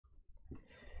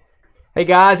Hey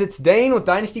guys, it's Dane with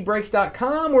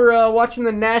DynastyBreaks.com. We're watching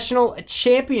the National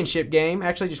Championship game.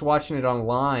 Actually, just watching it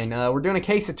online. We're doing a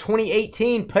case of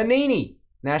 2018 Panini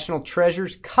National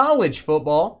Treasures College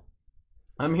Football.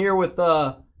 I'm here with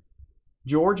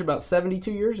George about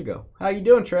 72 years ago. How you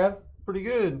doing, Trev? Pretty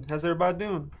good. How's everybody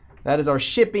doing? That is our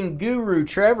shipping guru,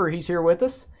 Trevor. He's here with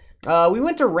us. We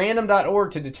went to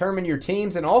random.org to determine your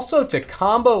teams and also to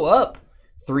combo up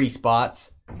 3 spots.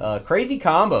 Crazy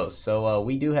combos. So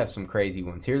we do have some crazy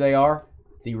ones. Here they are.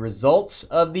 The results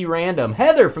of the random.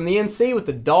 Heather from the NC with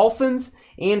the Dolphins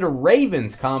and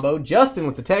Ravens combo. Justin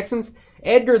with the Texans.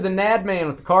 Edgar the Nadman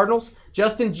with the Cardinals.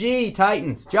 Justin G,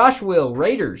 Titans. Josh Will,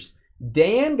 Raiders.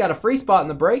 Dan got a free spot in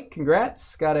the break.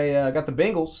 Congrats. Got the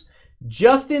Bengals.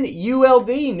 Justin ULD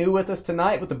new with us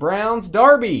tonight with the Browns.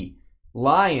 Darby,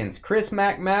 Lions. Chris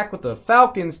Mac with the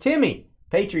Falcons. Timmy,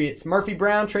 Patriots. Murphy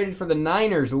Brown traded for the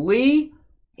Niners. Lee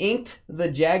inked the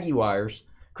Jaguars.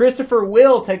 Christopher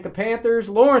will take the Panthers.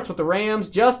 Lawrence with the Rams.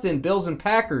 Justin, Bills and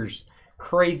Packers.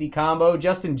 Crazy combo.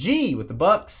 Justin G with the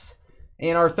Bucks.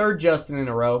 And our third Justin in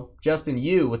a row, Justin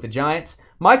U with the Giants.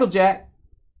 Michael Jack,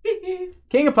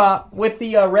 King of Pop with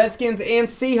the Redskins and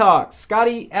Seahawks.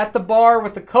 Scotty at the bar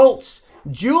with the Colts.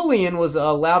 Julian was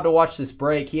allowed to watch this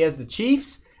break. He has the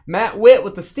Chiefs. Matt Witt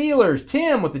with the Steelers.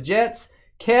 Tim with the Jets.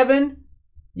 Kevin,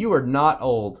 you are not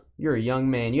old. You're a young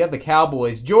man. You have the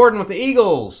Cowboys. Jordan with the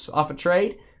Eagles off a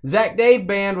trade. Zach Dave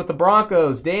Band with the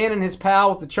Broncos. Dan and his pal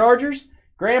with the Chargers.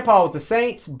 Grandpa with the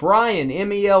Saints. Brian,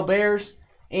 MEL Bears.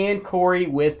 And Corey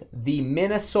with the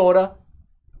Minnesota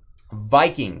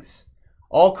Vikings.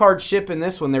 All cards ship in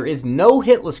this one. There is no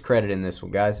hitless credit in this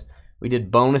one, guys. We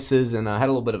did bonuses and had a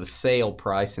little bit of a sale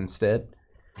price instead.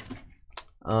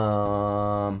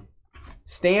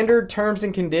 Standard terms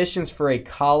and conditions for a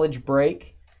college break.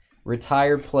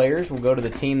 Retired players will go to the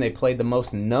team they played the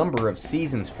most number of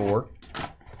seasons for.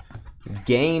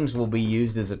 Games will be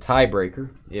used as a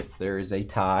tiebreaker if there is a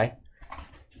tie.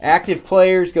 Active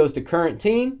players goes to current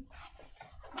team.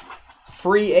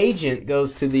 Free agent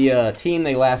goes to the team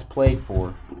they last played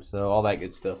for. So all that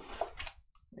good stuff.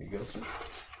 There you go, sir.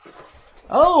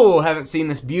 Oh, haven't seen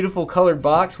this beautiful colored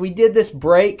box. We did this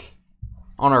break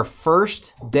on our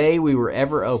first day we were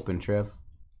ever open, Trev.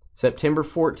 September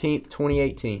 14th,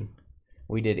 2018.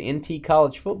 We did NT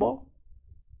College Football.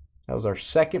 That was our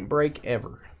second break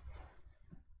ever.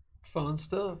 Fun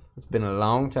stuff. It's been a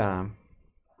long time.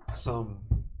 Some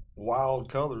wild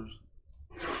colors.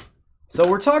 So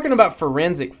we're talking about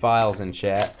forensic files in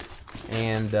chat.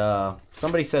 And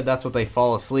somebody said that's what they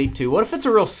fall asleep to. What if it's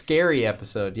a real scary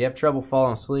episode? Do you have trouble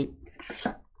falling asleep?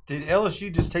 Did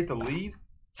LSU just take the lead?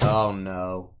 Oh,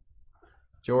 no.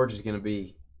 George is going to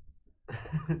be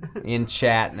in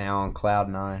chat now on Cloud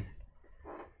 9.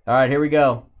 All right, here we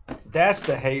go. That's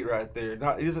the hate right there.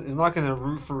 He's not going to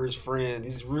root for his friend.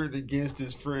 He's rooting against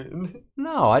his friend.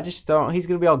 No, I just don't. He's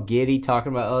going to be all giddy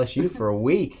talking about LSU for a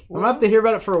week. I'm going to have to hear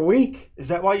about it for a week. Is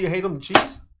that why you hate on the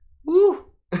Chiefs? Woo.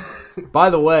 By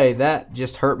the way, that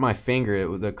just hurt my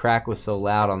finger. The crack was so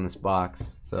loud on this box.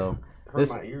 So Hurt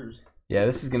my ears. Yeah,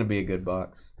 this is going to be a good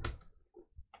box.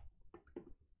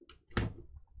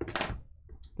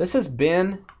 This has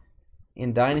been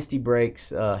in Dynasty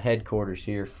Breaks headquarters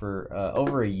here for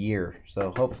over a year.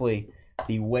 So hopefully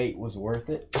the wait was worth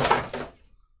it.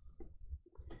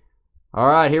 All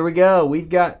right, here we go. We've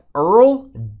got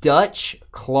Earl Dutch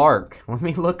Clark. Let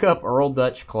me look up Earl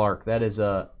Dutch Clark. That is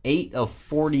 8 of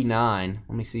 49.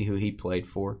 Let me see who he played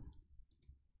for.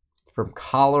 From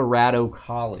Colorado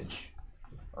College.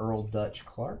 Earl Dutch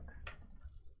Clark.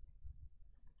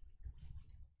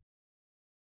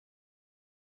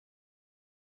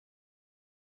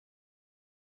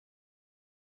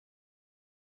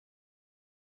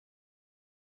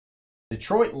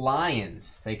 Detroit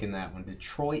Lions taking that one.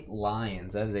 Detroit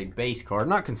Lions. That is a base card.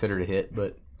 Not considered a hit,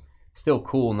 but still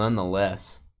cool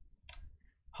nonetheless.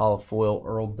 Holofoil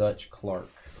Earl Dutch Clark.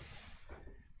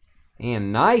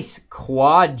 And nice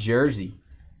quad jersey.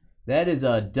 That is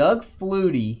Doug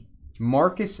Flutie,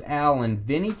 Marcus Allen,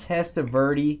 Vinny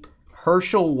Testaverde,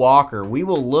 Herschel Walker. We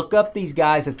will look up these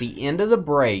guys at the end of the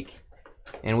break.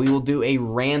 And we will do a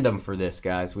random for this,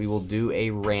 guys. We will do a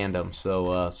random.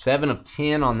 So 7 of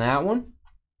 10 on that one.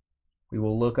 We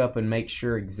will look up and make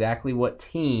sure exactly what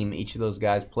team each of those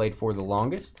guys played for the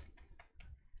longest.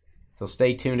 So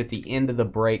stay tuned at the end of the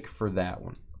break for that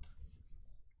one.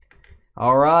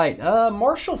 All right.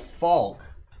 Marshall Faulk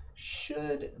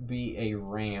should be a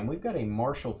Ram. We've got a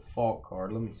Marshall Faulk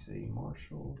card. Let me see.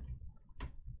 Marshall.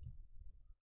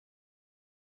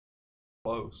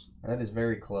 Close. That is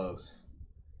very close.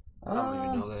 I don't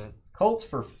even know that. Colts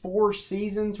for 4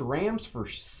 seasons, Rams for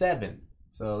 7.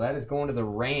 So that is going to the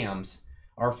Rams.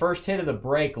 Our first hit of the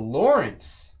break,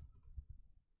 Lawrence.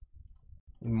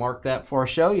 Mark that before I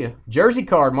show you. Jersey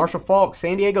card, Marshall Faulk,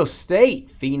 San Diego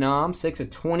State. Phenom, 6 of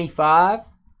 25. There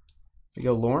you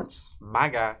go, Lawrence. My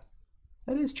guy.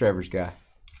 That is Trevor's guy.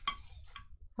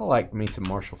 I like me some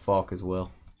Marshall Faulk as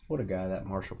well. What a guy, that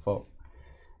Marshall Faulk.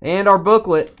 And our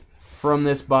booklet from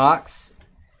this box.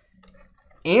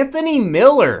 Anthony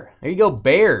Miller. There you go,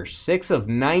 Bears. 6 of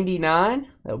 99.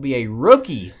 That'll be a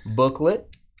rookie booklet.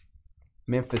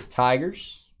 Memphis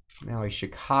Tigers. Now a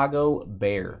Chicago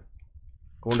Bear.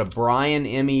 Going to Brian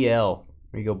MEL.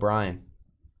 There you go, Brian.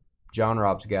 John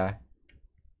Rob's guy.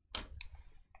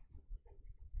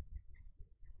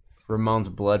 Ramon's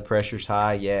blood pressure's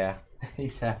high. Yeah,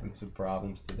 he's having some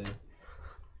problems today.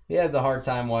 He has a hard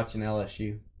time watching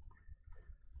LSU.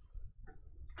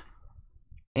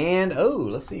 And, oh,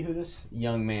 let's see who this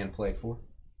young man played for.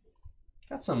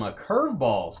 Got some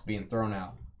curveballs being thrown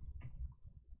out.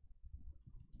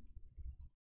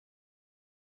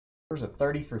 There's a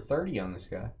 30 for 30 on this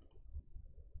guy.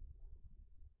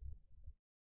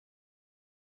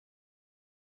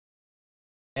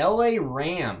 LA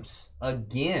Rams,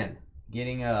 again,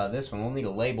 getting this one. We'll need to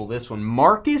label this one.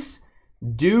 Marcus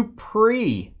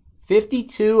Dupree,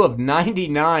 52 of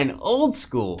 99, old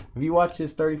school. Have you watched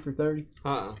his 30 for 30?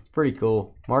 Pretty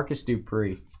cool. Marcus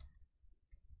Dupree.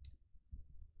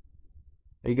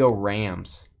 There you go,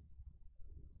 Rams.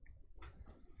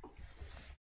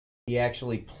 He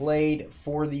actually played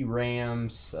for the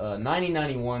Rams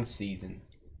 90-91 season.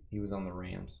 He was on the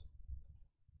Rams.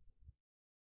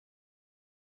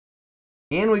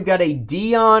 And we've got a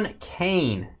Deion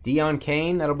Kane. Deion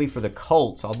Kane, that'll be for the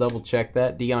Colts. I'll double check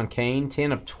that. Deion Kane,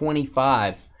 10 of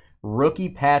 25. Rookie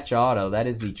patch auto. That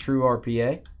is the true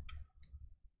RPA.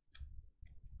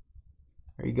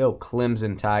 There you go,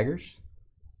 Clemson Tigers.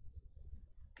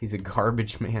 He's a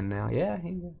garbage man now. Yeah,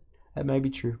 that may be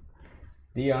true.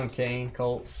 Deion Kane,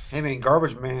 Colts. Hey, man,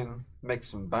 garbage man makes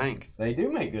some bank. They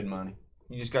do make good money.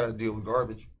 You just got to deal with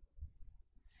garbage.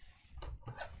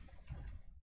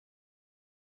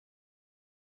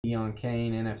 Deion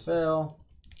Kane, NFL.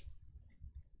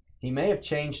 He may have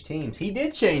changed teams. He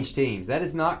did change teams. That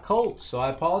is not Colts, so I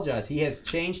apologize. He has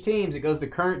changed teams. It goes to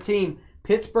current team.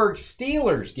 Pittsburgh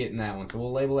Steelers getting that one, so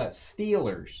we'll label that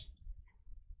Steelers.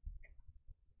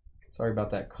 Sorry about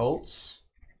that, Colts.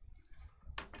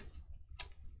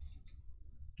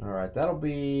 All right, that'll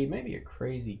be maybe a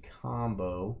crazy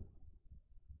combo.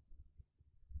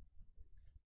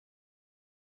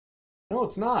 No,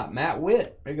 it's not. Matt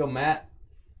Witt. There you go, Matt.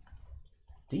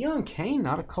 Deion Kane,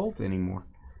 not a Colt anymore.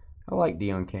 I like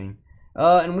Deion Kane.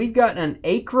 And we've got an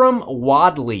Akram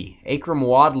Wadley. Akram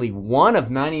Wadley, 1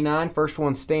 of 99. First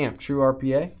one stamped. True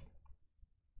RPA.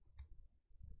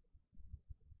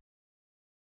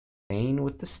 Kane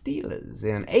with the Steelers.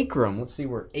 And Akram, let's see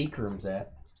where Akram's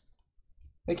at.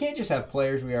 They can't just have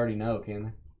players we already know,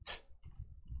 can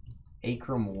they?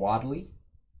 Akram Wadley.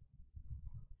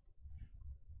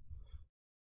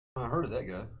 I heard of that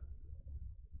guy.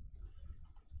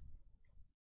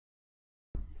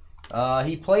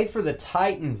 He played for the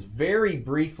Titans very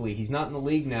briefly. He's not in the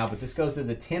league now, but this goes to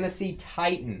the Tennessee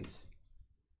Titans.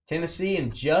 Tennessee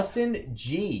and Justin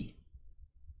G.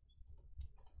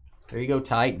 There you go,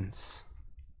 Titans.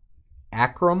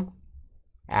 Akram.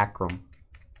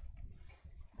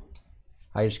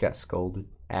 I just got scolded.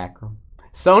 Akram.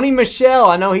 Sony Michel.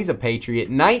 I know he's a Patriot.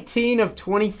 19 of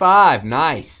 25.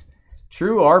 Nice.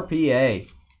 True RPA.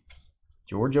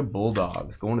 Georgia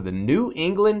Bulldogs going to the New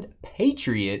England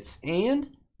Patriots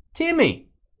and Timmy.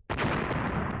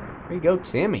 There you go,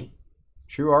 Timmy.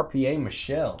 True RPA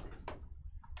Michelle.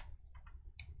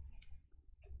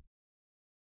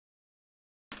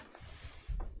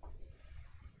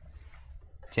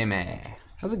 Timmy.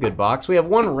 That was a good box. We have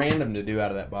one random to do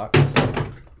out of that box.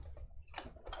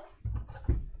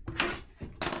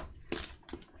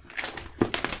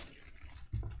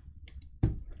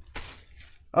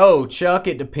 Oh, Chuck,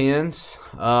 it depends.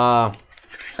 I'd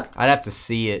have to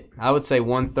see it. I would say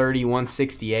 130,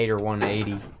 168, or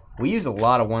 180. We use a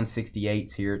lot of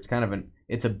 168s here. It's kind of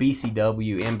it's a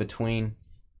BCW in between.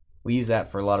 We use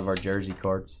that for a lot of our jersey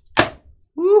cards.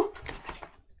 Woo!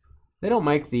 They don't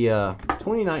make the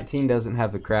 2019 doesn't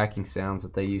have the cracking sounds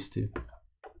that they used to.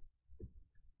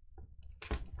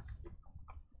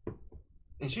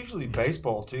 It's usually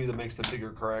baseball too that makes the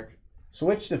bigger crack.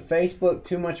 Switch to Facebook,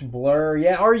 too much blur.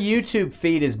 Yeah, our YouTube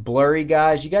feed is blurry,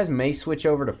 guys. You guys may switch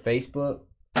over to Facebook.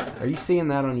 Are you seeing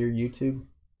that on your YouTube?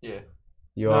 Yeah.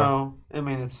 You are? No, I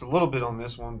mean, it's a little bit on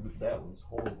this one, but that one's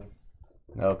horrible.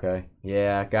 Okay.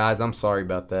 Yeah, guys, I'm sorry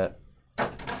about that.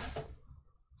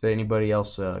 Is there anybody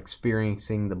else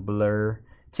experiencing the blur?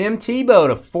 Tim Tebow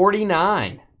to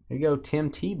 49. There you go, Tim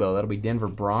Tebow. That'll be Denver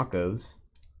Broncos.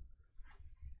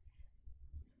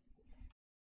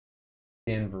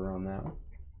 Denver on that one.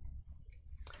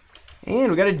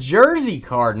 And we got a jersey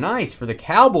card. Nice for the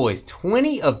Cowboys.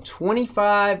 20 of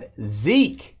 25.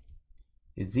 Zeke.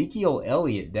 Ezekiel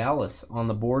Elliott, Dallas on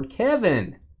the board.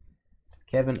 Kevin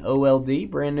OLD,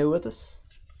 brand new with us.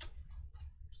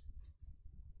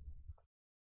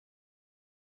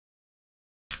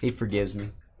 He forgives me.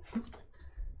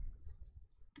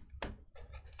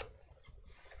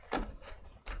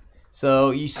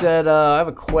 So you said, I have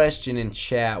a question in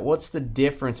chat. What's the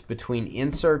difference between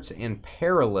inserts and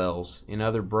parallels in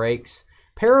other breaks?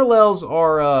 Parallels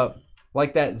are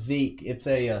like that Zeke. It's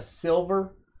a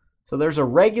silver. So there's a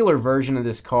regular version of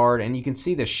this card, and you can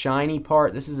see the shiny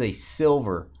part. This is a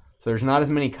silver. So there's not as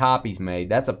many copies made.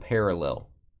 That's a parallel.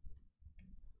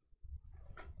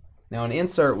 Now an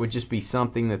insert would just be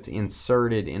something that's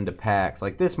inserted into packs.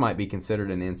 Like this might be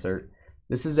considered an insert.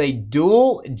 This is a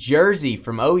dual jersey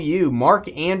from OU.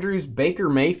 Mark Andrews, Baker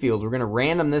Mayfield. We're going to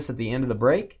random this at the end of the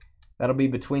break. That'll be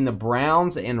between the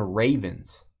Browns and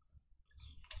Ravens.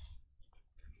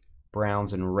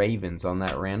 Browns and Ravens on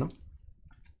that random.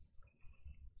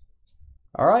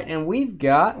 All right, and we've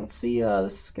got, let's see,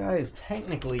 this guy is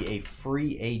technically a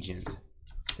free agent.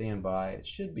 Stand by. It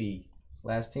should be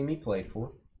last team he played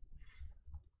for.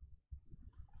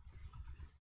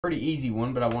 Pretty easy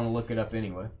one, but I want to look it up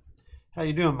anyway. How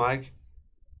you doing, Mike?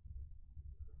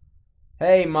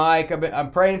 Hey, Mike.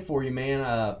 I'm praying for you,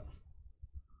 man.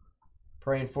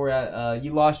 Praying for you.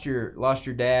 You lost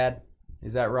your dad.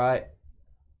 Is that right?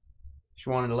 Just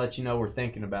wanted to let you know we're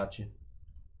thinking about you.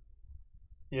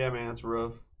 Yeah, man, that's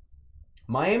rough.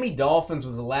 Miami Dolphins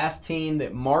was the last team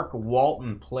that Mark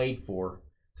Walton played for.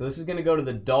 So this is going to go to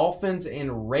the Dolphins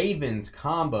and Ravens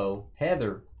combo.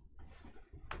 Heather.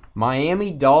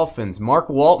 Miami Dolphins. Mark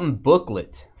Walton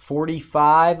booklet.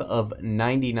 45 of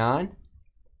 99.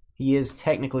 He is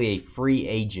technically a free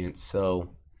agent,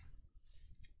 so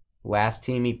last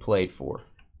team he played for.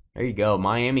 There you go.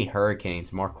 Miami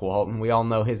Hurricanes. Mark Walton. We all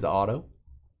know his auto.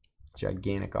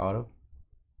 Gigantic auto.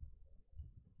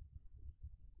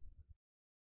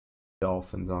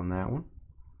 Dolphins on that one.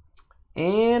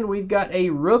 And we've got a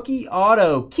rookie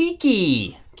auto.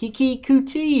 Kiki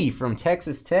Kuti from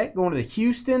Texas Tech going to the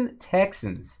Houston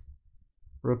Texans.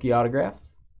 Rookie autograph.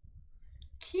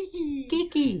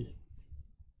 Kiki.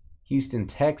 Houston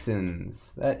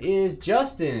Texans. That is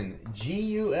Justin.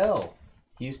 G-U-L.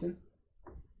 Houston.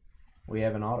 We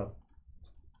have an auto.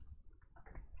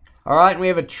 All right, and we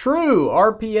have a true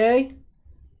RPA.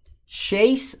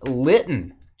 Chase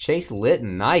Litton. Chase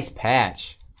Litton. Nice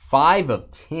patch. 5 of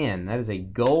 10. That is a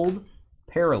gold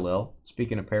parallel.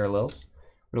 Speaking of parallels,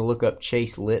 we're going to look up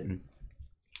Chase Litton.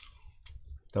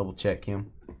 Double check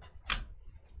him.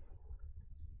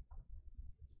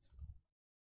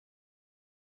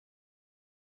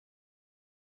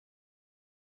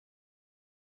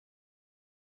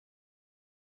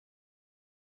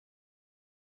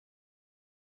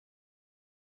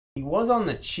 He was on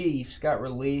the Chiefs, got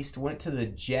released, went to the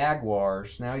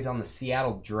Jaguars. Now he's on the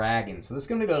Seattle Dragons. So this is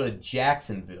going to go to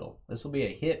Jacksonville. This will be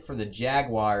a hit for the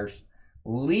Jaguars.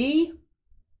 Lee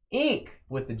Inc.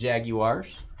 with the Jaguars.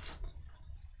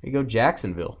 There you go,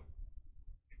 Jacksonville.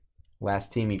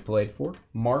 Last team he played for,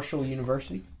 Marshall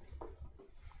University.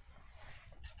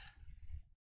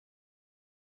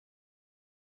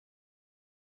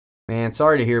 Man,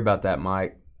 sorry to hear about that,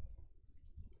 Mike.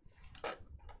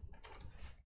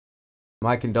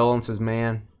 My condolences,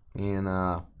 man. And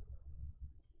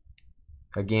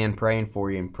again, praying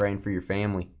for you and praying for your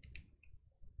family.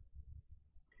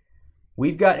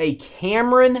 We've got a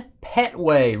Cameron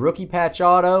Petway rookie patch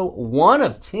auto. 1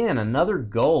 of 10. Another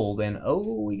gold. And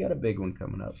oh, we got a big one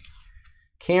coming up.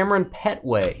 Cameron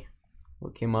Petway.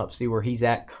 Look him up, see where he's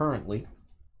at currently.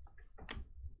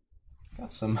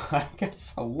 I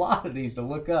got a lot of these to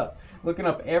look up. Looking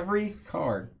up every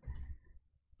card.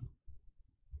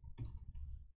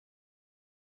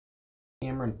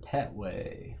 Cameron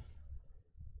Petway.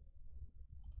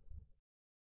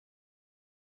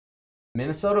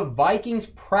 Minnesota Vikings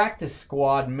practice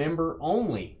squad member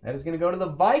only. That is going to go to the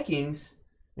Vikings.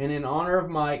 And in honor of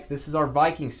Mike, this is our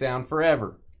Viking sound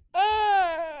forever.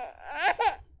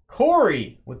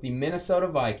 Corey with the Minnesota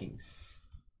Vikings.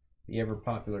 The ever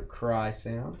popular cry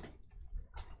sound.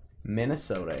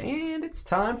 Minnesota. And it's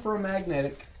time for a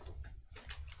magnetic.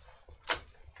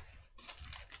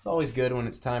 It's always good when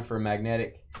it's time for a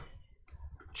magnetic.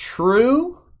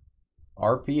 True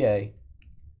RPA.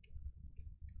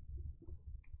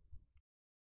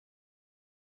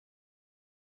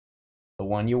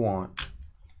 one you want.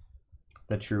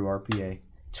 The true RPA.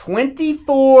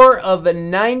 24 of the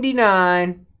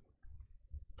 99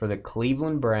 for the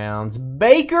Cleveland Browns.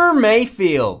 Baker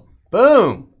Mayfield.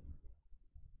 Boom.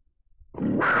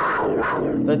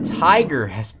 The Tiger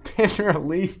has been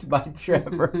released by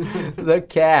Trevor the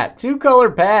Cat.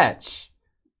 2-color patch.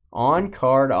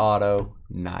 On-card auto.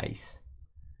 Nice.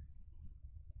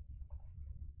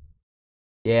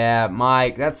 Yeah,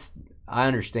 Mike, I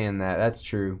understand that. That's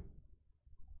true.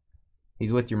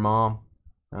 He's with your mom.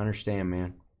 I understand,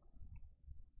 man.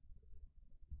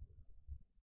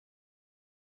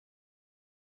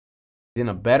 He's in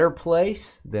a better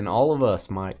place than all of us,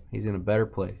 Mike. He's in a better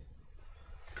place.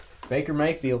 Baker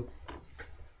Mayfield,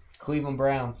 Cleveland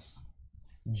Browns.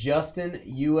 Justin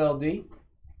ULD.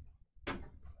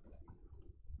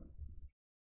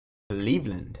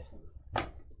 Cleveland.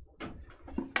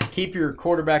 Keep your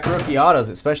quarterback rookie autos,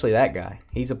 especially that guy.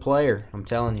 He's a player, I'm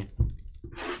telling you.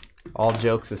 All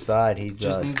jokes aside, he's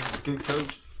just needs a good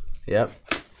coach. Yep.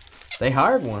 They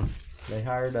hired one. They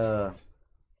hired a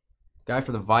guy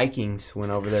for the Vikings,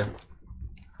 went over there.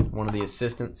 One of the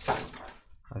assistants,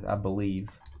 I believe.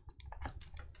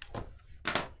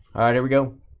 All right, here we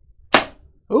go.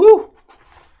 Ooh!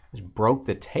 Just broke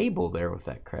the table there with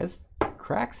that.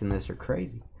 Cracks in this are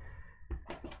crazy.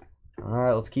 All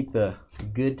right, let's keep the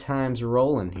good times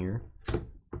rolling here.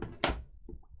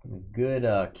 A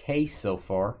good case so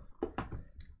far.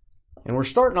 And we're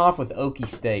starting off with Okie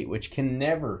State, which can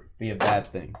never be a bad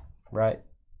thing, right?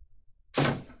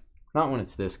 Not when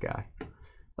it's this guy.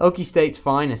 Okie State's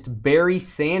finest, Barry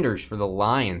Sanders for the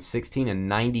Lions, 16 and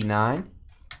 99.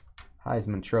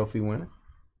 Heisman Trophy winner.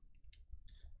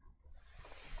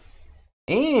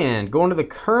 And going to the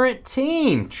current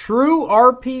team, true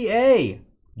RPA,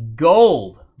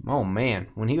 gold. Oh, man.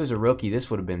 When he was a rookie, this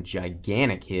would have been a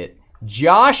gigantic hit.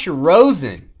 Josh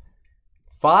Rosen,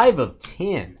 5 of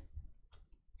 10.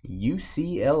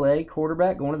 UCLA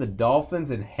quarterback going to the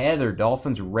Dolphins and Heather.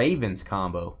 Dolphins-Ravens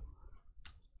combo.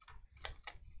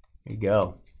 There you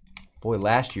go. Boy,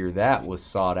 last year that was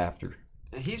sought after.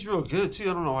 He's real good, too.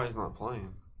 I don't know why he's not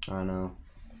playing. I know.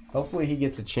 Hopefully he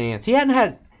gets a chance. He hadn't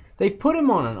had... They've put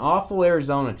him on an awful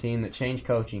Arizona team that changed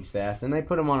coaching staffs, and they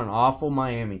put him on an awful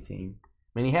Miami team.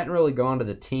 I mean, he hadn't really gone to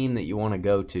the team that you want to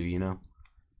go to, you know.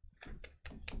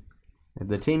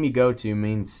 The team you go to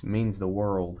means the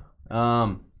world.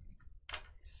 All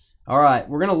right,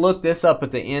 we're going to look this up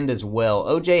at the end as well.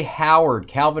 O.J. Howard,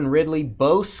 Calvin Ridley,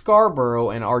 Bo Scarborough,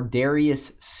 and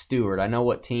Ardarius Stewart. I know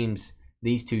what teams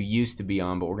these two used to be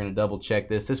on, but we're going to double check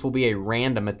this. This will be a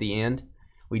random at the end.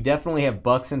 We definitely have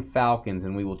Bucks and Falcons,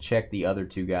 and we will check the other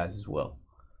two guys as well.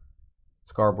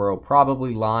 Scarborough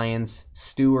probably Lions,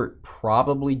 Stewart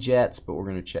probably Jets, but we're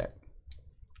going to check.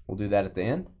 We'll do that at the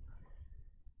end.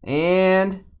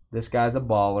 And this guy's a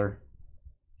baller.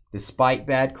 Despite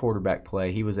bad quarterback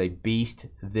play, he was a beast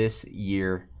this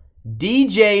year.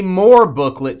 DJ Moore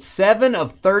booklet, 7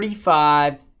 of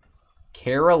 35,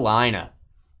 Carolina.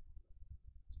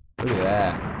 Look at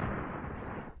that.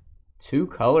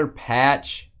 2-color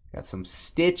patch. Got some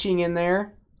stitching in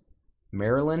there.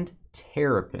 Maryland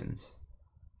Terrapins.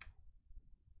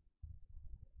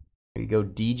 There you go,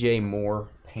 DJ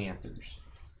Moore, Panthers.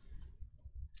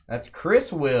 That's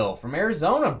Chris Will from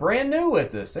Arizona, brand new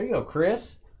with us. There you go,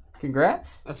 Chris.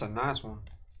 Congrats. That's a nice one.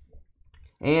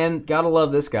 And gotta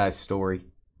love this guy's story.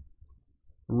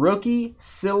 Rookie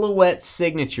silhouette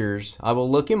signatures. I will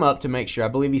look him up to make sure. I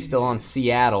believe he's still on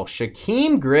Seattle.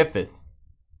 Shaquem Griffith.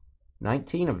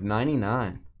 19 of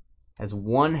 99. Has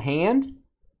one hand.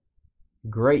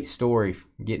 Great story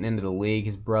getting into the league.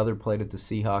 His brother played at the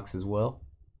Seahawks as well.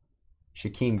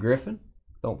 Shaquem Griffin.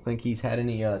 Don't think he's had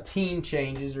any team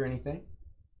changes or anything.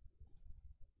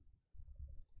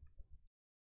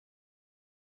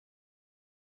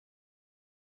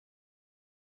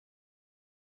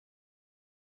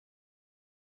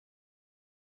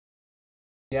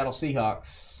 Seattle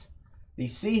Seahawks. The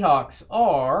Seahawks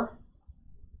are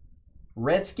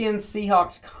Redskins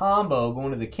Seahawks combo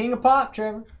going to the King of Pop,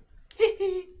 Trevor.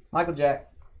 Michael Jack.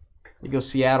 There you go,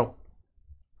 Seattle.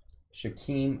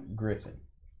 Shaquem Griffin.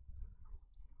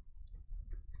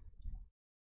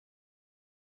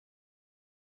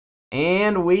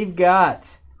 And we've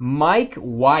got Mike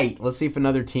White. Let's see if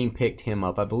another team picked him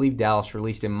up. I believe Dallas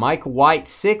released him. Mike White,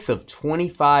 6 of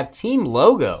 25. Team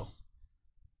logo.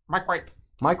 Mike White.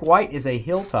 Mike White is a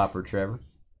Hilltopper, Trevor.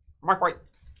 Mike White.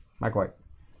 Mike White.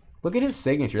 Look at his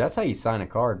signature. That's how you sign a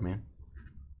card, man.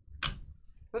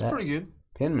 That's pretty good.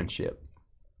 Penmanship.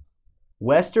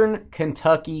 Western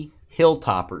Kentucky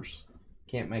Hilltoppers.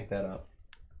 Can't make that up.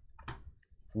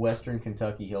 Western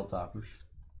Kentucky Hilltoppers.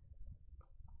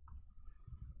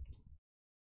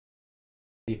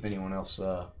 See if anyone else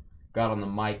got on the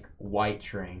Mike White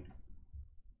train.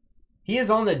 He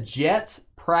is on the Jets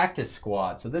practice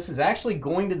squad. So this is actually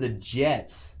going to the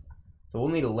Jets. So we'll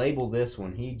need to label this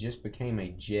one. He just became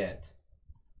a Jet.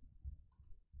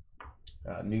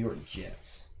 New York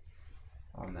Jets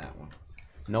on that one.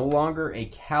 No longer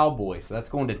a Cowboy. So that's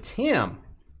going to Tim.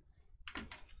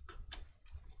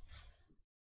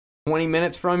 20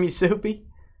 minutes from you, Soupy.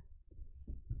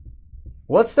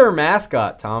 What's their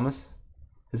mascot, Thomas?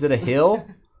 Is it a hill?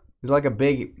 Is it like a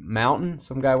big mountain?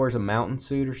 Some guy wears a mountain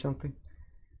suit or something?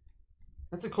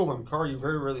 That's a cool looking card. You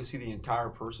very rarely see the entire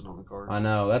person on the card. I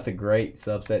know. That's a great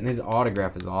subset. And his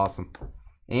autograph is awesome.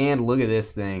 And look at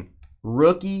this thing.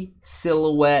 Rookie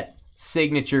silhouette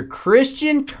signature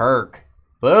Christian Kirk.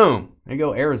 Boom. There you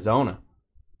go, Arizona.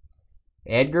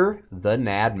 Edgar the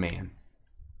Nadman.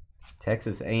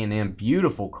 Texas A&M.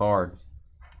 Beautiful card.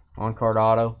 On-card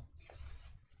auto.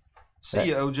 See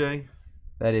you, OJ.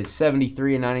 That is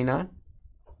 73/99.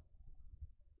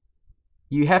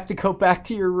 You have to go back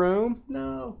to your room?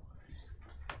 No.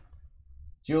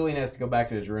 Julian has to go back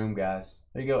to his room, guys.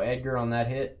 There you go, Edgar, on that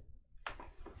hit.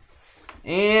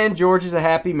 And George is a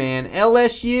happy man.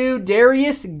 LSU,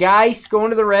 Darius Geis going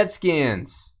to the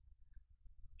Redskins.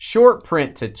 Short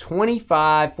print to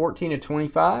 25,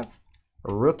 14/25.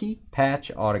 A rookie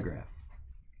patch autograph.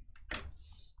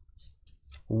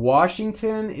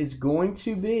 Washington is going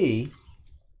to be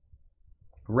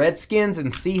Redskins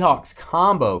and Seahawks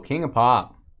combo. King of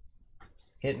Pop.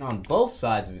 Hitting on both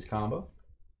sides of his combo.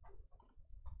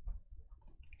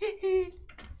 There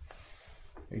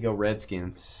you go,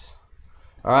 Redskins.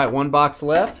 All right, one box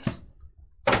left.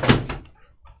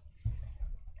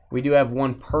 We do have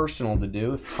one personal to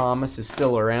do if Thomas is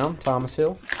still around. Thomas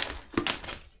Hill.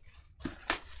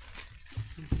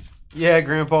 Yeah,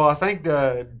 Grandpa. I think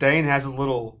Dane has a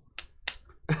little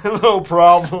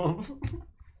problem.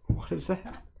 What is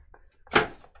that?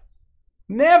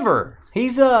 Never.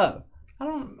 He's I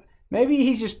don't. Maybe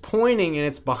he's just pointing and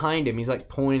it's behind him. He's like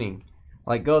pointing,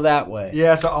 like go that way.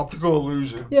 Yeah, it's an optical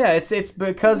illusion. Yeah, it's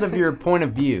because of your point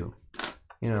of view.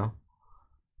 You know.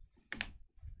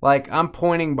 Like I'm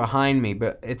pointing behind me,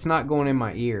 but it's not going in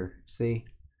my ear. See,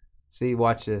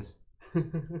 watch this.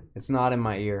 It's not in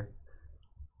my ear.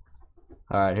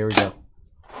 All right, here we go.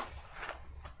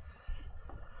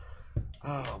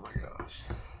 Oh my gosh.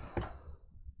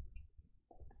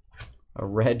 A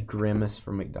red grimace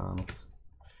from McDonald's.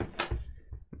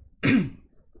 I'm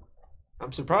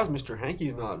surprised Mr.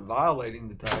 Hankey's not violating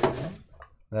the Tiger.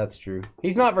 That's true.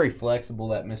 He's not very flexible,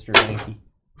 that Mr. Hankey.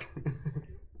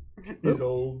 He's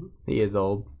old. He is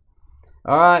old.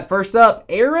 All right, first up,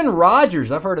 Aaron Rodgers.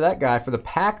 I've heard of that guy for the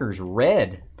Packers.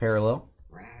 Red parallel.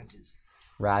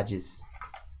 Rodgers.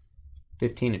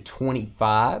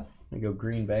 15/25. We go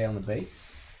Green Bay on the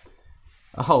base.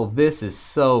 Oh, this is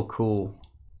so cool.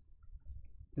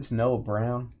 Is this Noah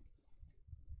Brown?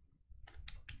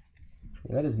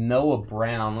 Yeah, that is Noah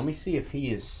Brown. Let me see if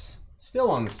he is still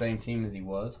on the same team as he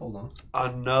was. Hold on.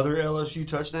 Another LSU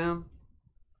touchdown?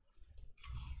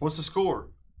 What's the score?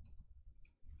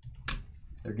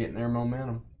 They're getting their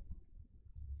momentum.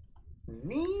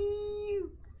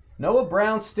 Noah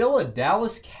Brown still a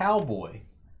Dallas Cowboy.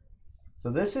 So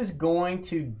this is going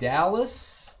to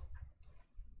Dallas.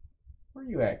 Where are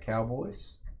you at,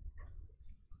 Cowboys?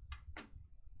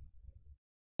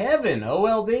 Kevin,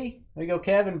 OLD. There you go,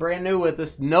 Kevin, brand new with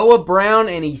us. Noah Brown,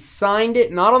 and he signed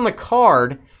it, not on the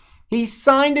card. He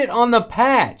signed it on the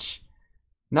patch.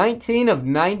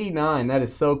 19/99. That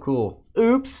is so cool.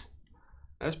 Oops.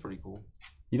 That's pretty cool.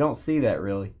 You don't see that,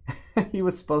 really. He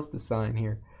was supposed to sign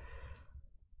here.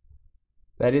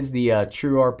 That is the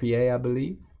true RPA, I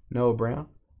believe. Noah Brown.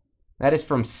 That is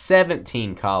from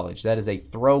 17 college. That is a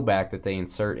throwback that they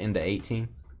insert into 18.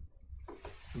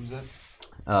 Who's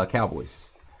that? Cowboys.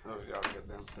 Oh, yeah, I'll get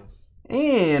down to.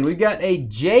 And we've got a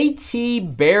J.T.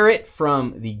 Barrett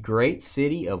from the great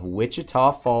city of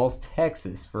Wichita Falls,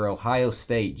 Texas for Ohio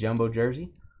State. Jumbo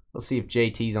jersey. Let's see if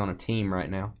JT's on a team right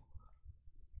now.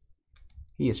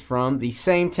 He is from the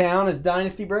same town as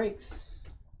Dynasty Breaks.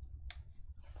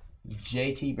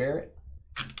 J.T. Barrett.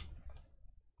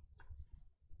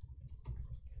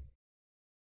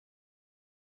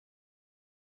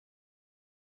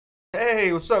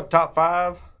 Hey, what's up, top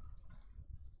five?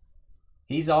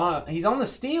 He's on the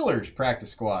Steelers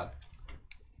practice squad.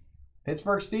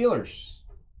 Pittsburgh Steelers.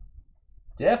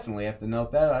 Definitely have to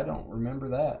note that. I don't remember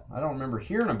that. I don't remember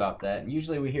hearing about that.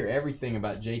 Usually we hear everything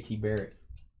about J.T. Barrett.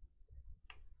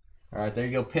 All right, there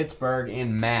you go, Pittsburgh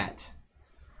and Matt.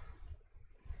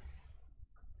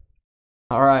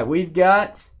 All right, we've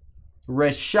got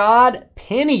Rashad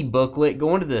Penny booklet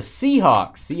going to the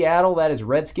Seahawks. Seattle, that is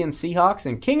Redskins, Seahawks,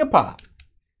 and King of Pop.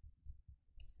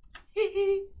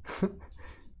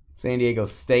 San Diego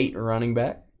State running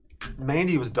back.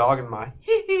 Mandy was dogging my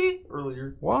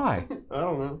earlier. Why? I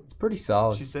don't know. It's pretty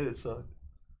solid. She said it sucked.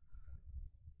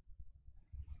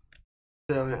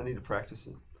 I need to practice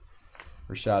it.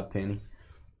 Rashad Penny.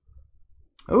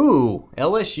 Ooh,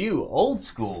 LSU, old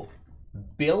school.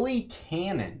 Billy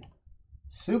Cannon.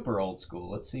 Super old school.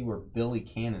 Let's see where Billy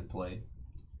Cannon played.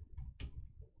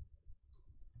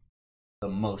 The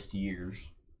most years.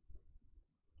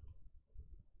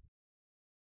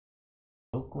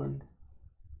 Oakland.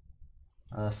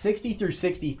 60 through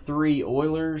 63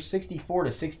 Oilers, 64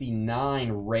 to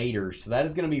 69 Raiders. So that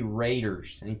is going to be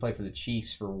Raiders. And he played for the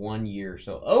Chiefs for 1 year.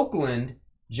 So Oakland,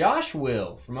 Josh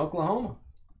Will from Oklahoma.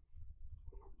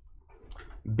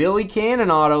 Billy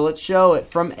Cannon auto, let's show it.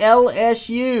 From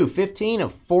LSU, 15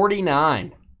 of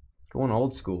 49. Going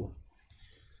old school.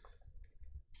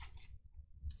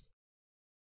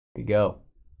 Here you go.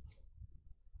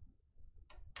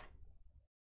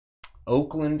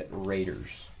 Oakland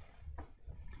Raiders.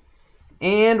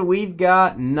 And we've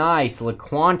got nice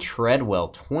Laquan Treadwell,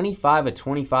 25 of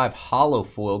 25 hollow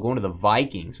foil going to the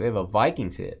Vikings. We have a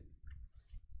Vikings hit.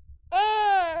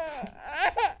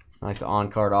 Nice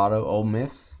on-card auto. Ole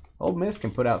Miss. Ole Miss can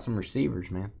put out some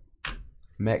receivers, man.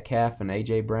 Metcalf and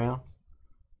A.J. Brown.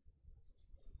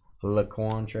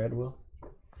 Laquan Treadwell.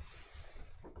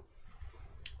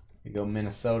 We go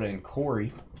Minnesota and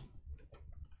Corey.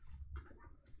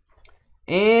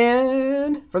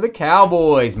 And for the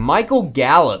Cowboys, Michael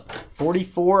Gallup,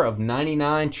 44 of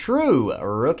 99. True, a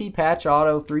rookie patch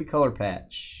auto, 3-color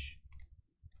patch.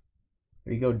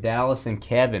 Here you go, Dallas and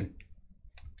Kevin.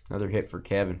 Another hit for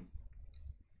Kevin.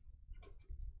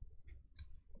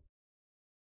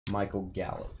 Michael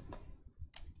Gallup.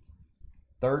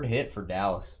 Third hit for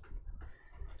Dallas.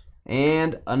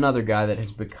 And another guy that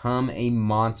has become a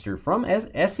monster from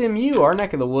SMU, our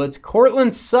neck of the woods,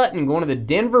 Cortland Sutton going to the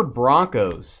Denver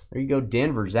Broncos. There you go,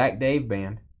 Denver, Zach Dave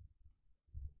band.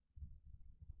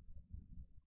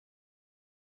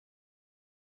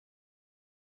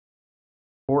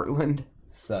 Cortland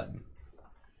Sutton.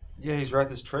 Yeah, he's right.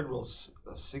 This Treadwell's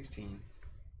 16.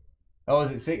 Oh, is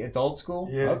it 6? It's old school?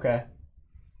 Yeah. Okay.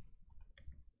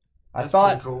 I That's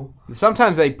thought pretty cool.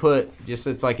 Sometimes they put just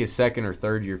it's like his second or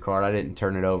third year card. I didn't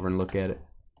turn it over and look at it.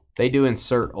 They do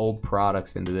insert old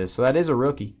products into this, so that is a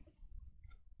rookie.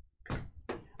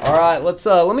 All right,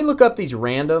 let me look up these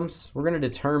randoms. We're gonna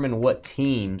determine what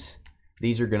teams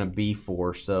these are gonna be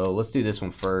for. So let's do this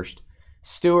one first.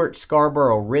 Stewart,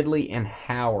 Scarborough, Ridley, and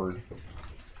Howard.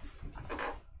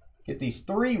 Get these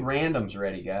 3 randoms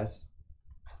ready, guys.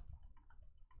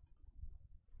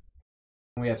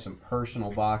 We have some personal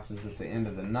boxes at the end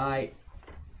of the night.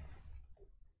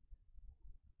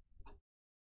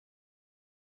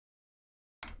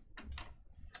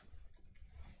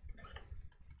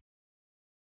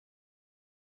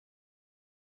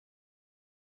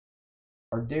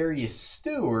 Darius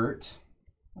Stewart.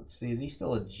 Let's see, is he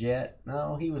still a Jet?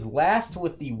 No, he was last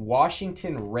with the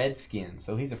Washington Redskins,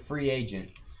 so he's a free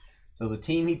agent. So the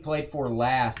team he played for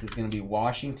last is going to be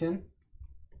Washington.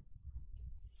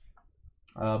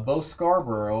 Bo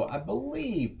Scarborough, I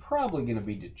believe, probably going to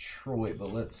be Detroit,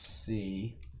 but let's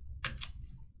see.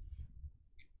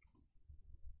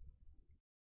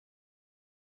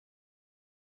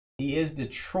 He is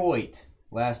Detroit,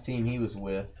 last team he was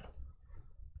with.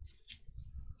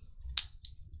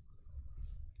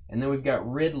 And then we've got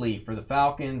Ridley for the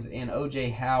Falcons and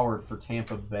O.J. Howard for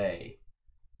Tampa Bay.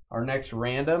 Our next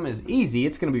random is easy.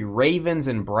 It's going to be Ravens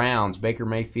and Browns, Baker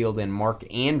Mayfield and Mark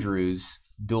Andrews.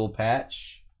 Dual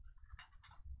patch.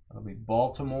 That'll be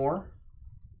Baltimore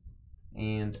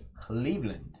and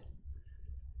Cleveland.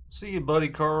 See you, buddy,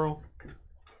 Carl.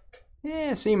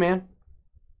 Yeah, see you, man.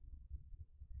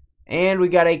 And we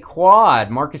got a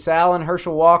quad. Marcus Allen,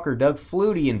 Herschel Walker, Doug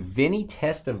Flutie, and Vinny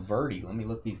Testaverde. Let me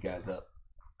look these guys up.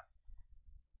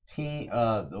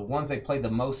 The ones they played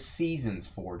the most seasons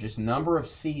for. Just number of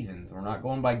seasons. We're not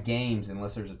going by games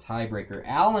unless there's a tiebreaker.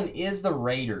 Allen is the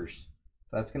Raiders.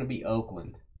 So that's going to be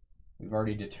Oakland. We've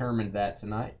already determined that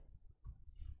tonight.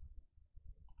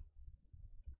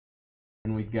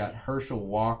 And we've got Herschel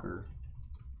Walker.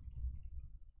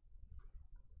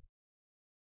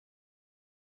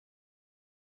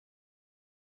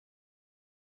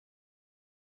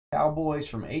 Cowboys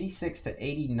from 86 to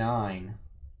 89,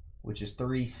 which is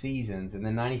 3 seasons. And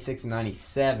then 96 and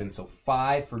 97, so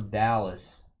 5 for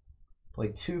Dallas.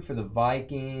 Played 2 for the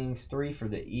Vikings, 3 for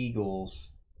the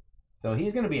Eagles. So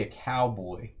he's going to be a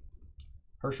Cowboy.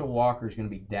 Herschel Walker is going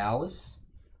to be Dallas.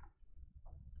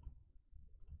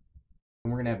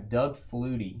 And we're going to have Doug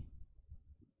Flutie.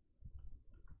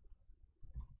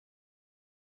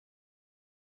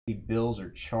 Bills or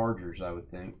Chargers, I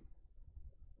would think.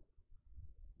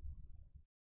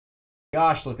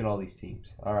 Gosh, look at all these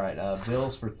teams. All right,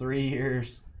 Bills for 3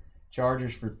 years.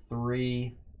 Chargers for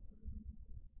 3.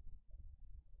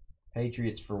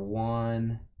 Patriots for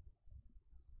 1.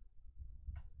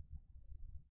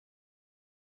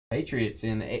 Patriots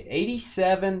in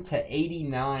 87 to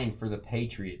 89 for the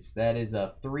Patriots. That is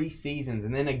 3 seasons.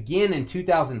 And then again in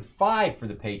 2005 for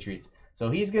the Patriots. So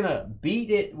he's going to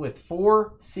beat it with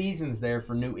 4 seasons there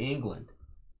for New England.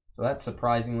 So that's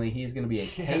surprisingly, he's going to be a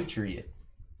Patriot.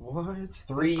 What?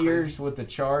 3 years with the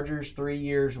Chargers, 3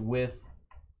 years with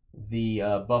the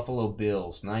Buffalo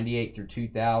Bills. 98 through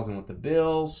 2000 with the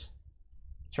Bills.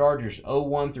 Chargers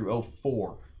 01 through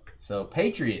 04. So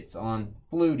Patriots on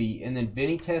Flutie, and then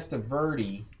Vinny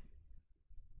Testaverde.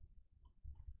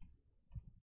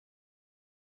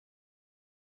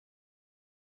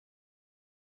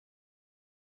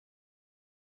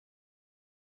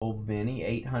 Old Vinny,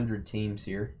 800 teams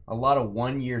here. A lot of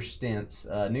one-year stints.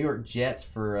 New York Jets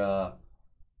for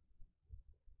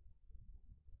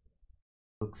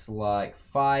looks like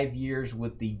 5 years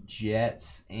with the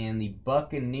Jets, and the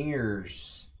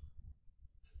Buccaneers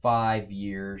 5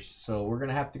 years. So we're going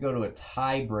to have to go to a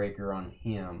tiebreaker on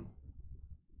him.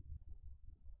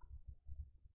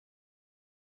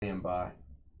 Stand by.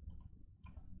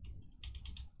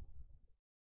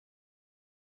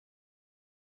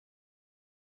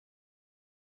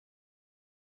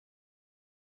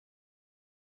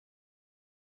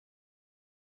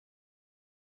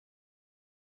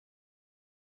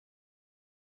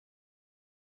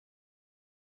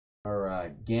 All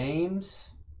right, games.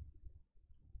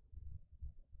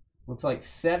 Looks like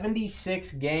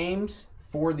 76 games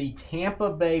for the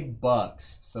Tampa Bay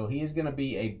Bucks. So he is going to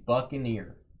be a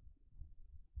Buccaneer.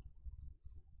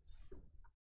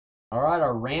 All right,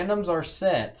 our randoms are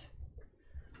set.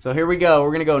 So here we go.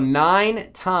 We're going to go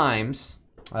 9 times.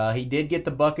 He did get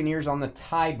the Buccaneers on the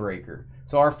tiebreaker.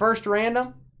 So our first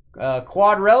random,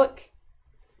 Quad Relic,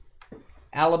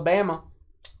 Alabama.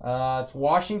 It's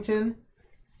Washington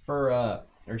for,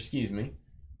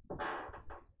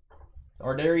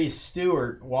 Ardarius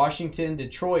Stewart, Washington,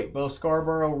 Detroit, Bo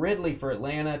Scarborough, Ridley for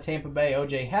Atlanta, Tampa Bay,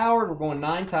 O.J. Howard. We're going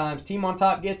 9 times. Team on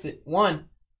top gets it. 1,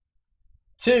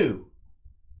 2,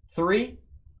 3,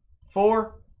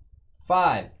 4,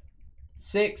 5,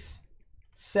 6,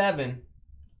 7,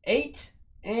 8,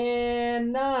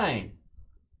 and 9.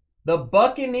 The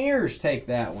Buccaneers take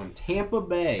that one. Tampa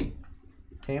Bay.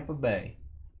 Tampa Bay.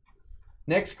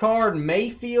 Next card,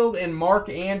 Mayfield and Mark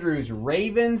Andrews,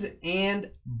 Ravens and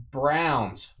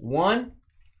Browns. 1,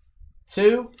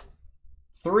 2,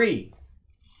 3,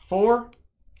 4,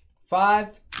 5,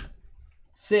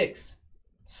 6,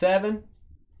 7,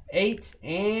 8,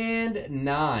 and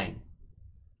 9.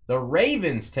 The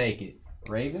Ravens take it.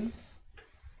 Ravens.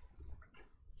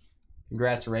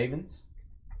 Congrats, Ravens.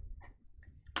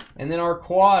 And then our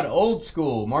quad, old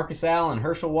school, Marcus Allen,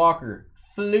 Herschel Walker,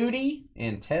 Flutie,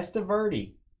 and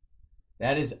Testaverde.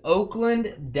 That is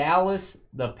Oakland, Dallas,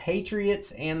 the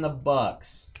Patriots, and the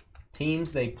Bucks.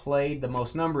 Teams they played the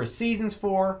most number of seasons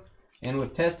for. And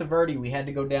with Testaverde, we had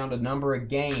to go down to number of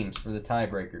games for the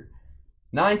tiebreaker.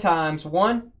 9 times.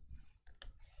 1,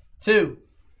 2,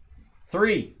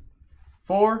 3,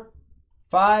 4,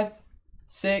 5,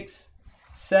 6,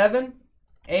 7,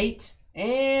 8,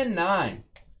 and 9.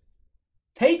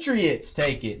 Patriots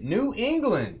take it. New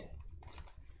England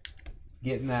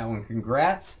getting that one.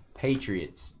 Congrats,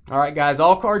 Patriots. All right, guys,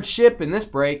 all cards ship in this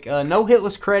break. No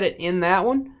hitless credit in that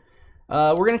one.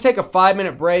 We're going to take a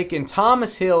 5-minute break. And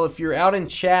Thomas Hill, if you're out in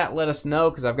chat, let us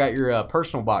know because I've got your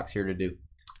personal box here to do.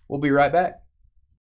 We'll be right back.